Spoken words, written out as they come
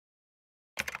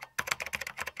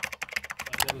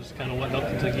That was kind of what helped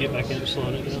Kentucky get back in,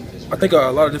 slowing it down. I think a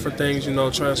lot of different things,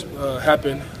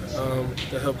 happened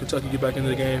that helped Kentucky get back into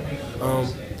the game.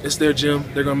 It's their gym;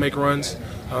 they're going to make runs.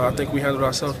 I think we handled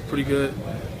ourselves pretty good,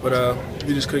 but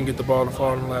we just couldn't get the ball to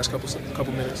fall in the last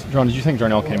couple minutes. John, did you think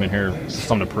Darnell came in here with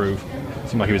something to prove? It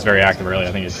seemed like he was very active early.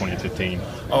 I think it's 2015.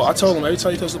 Oh, I told him every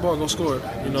time you touch the ball, go score it.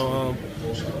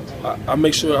 I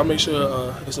make sure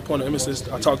it's a point of emphasis.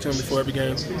 I talk to him before every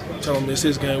game, tell him it's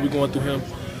his game. We're going through him.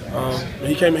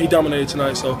 He came in, he dominated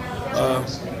tonight, so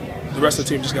the rest of the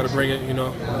team just got to bring it, a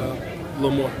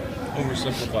little more.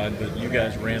 Oversimplified, but you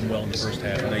guys ran well in the first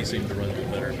half, and they seemed to run a little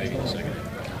better maybe in the second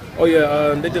half. Oh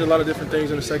yeah, they did a lot of different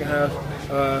things in the second half.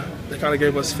 They kind of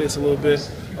gave us fits a little bit.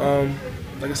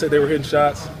 Like I said, they were hitting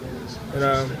shots, and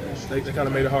they kind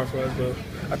of made it hard for us. But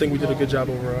I think we did a good job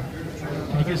overall.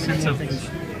 Can you get a sense of things?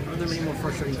 Are there any more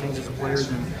frustrating things as a player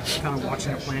than kind of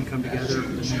watching a plan come together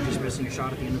and then just missing a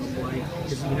shot at the end of the play?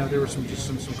 Because there were some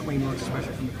clean looks,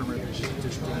 especially from the perimeter, that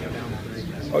just didn't go down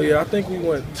today. Oh yeah, I think we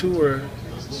went 2 or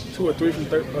 3 from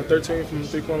 13 from the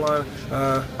three-point line.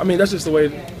 That's just the way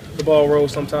the ball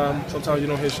rolls. Sometimes you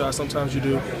don't hit shots, sometimes you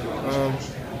do.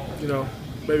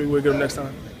 Maybe we'll get them next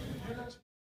time.